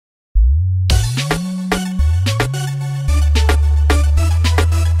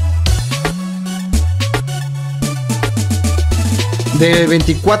Del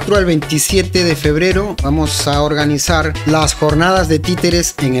 24 al 27 de febrero vamos a organizar las jornadas de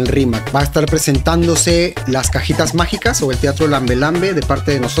títeres en el Rímac. Va a estar presentándose las cajitas mágicas o el teatro Lambe Lambe de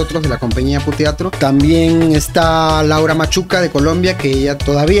parte de nosotros, de la compañía Teatro. También está Laura Machuca de Colombia, que ella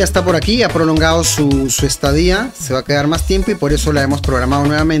todavía está por aquí, ha prolongado su estadía, se va a quedar más tiempo y por eso la hemos programado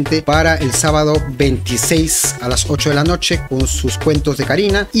nuevamente para el sábado 26 a las 8 de la noche con sus cuentos de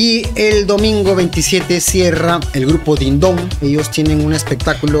KARINA. Y el domingo 27 cierra el grupo Dindón. Ellos tienen un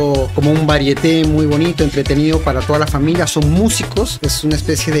espectáculo como un varieté muy bonito, entretenido para toda la familia. Son músicos, es una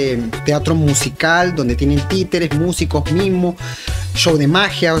especie de teatro musical donde tienen títeres, músicos, mimo, show de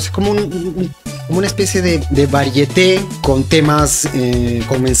magia. O sea, como una especie de varieté con temas,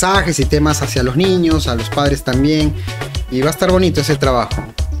 con mensajes y temas hacia los niños, a los padres también. Y va a estar bonito ese trabajo.